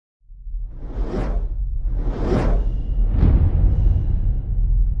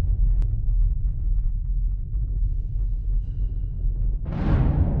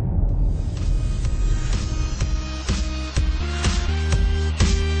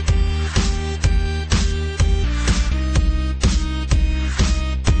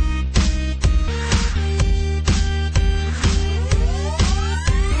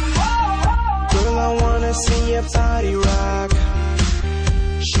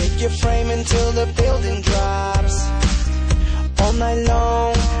your frame until the building drops. All night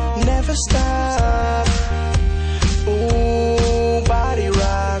long, never stop. Ooh, body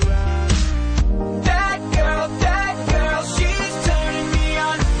rock. That girl, she's turning me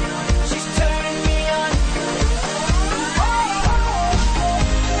on. She's turning me on.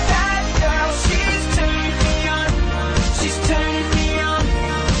 That girl, she's turning me on. She's turning me on.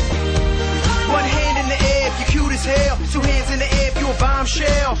 One hand in the air if you're cute as hell. Two hands in the air if you a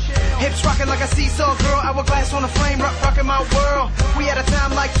bombshell. Hips rocking like a seesaw girl, hourglass on the frame, rocking my world. We at a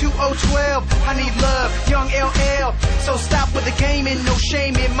time like 2012. I need love, young LL. So stop with the game and no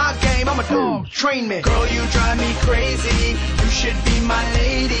shame in my game. I'm a dog, train me. Girl, you drive me crazy. You should be my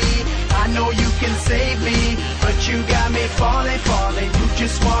lady. I know you can save me, but you got me falling. You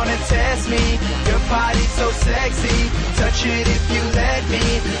just wanna test me. Your body's so sexy. Touch it if you let me.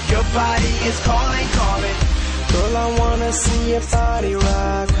 Your body is calling. Girl, I wanna see your body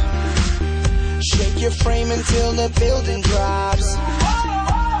rock. Shake your frame until the building drops.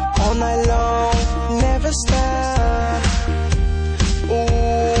 All night long, never stop.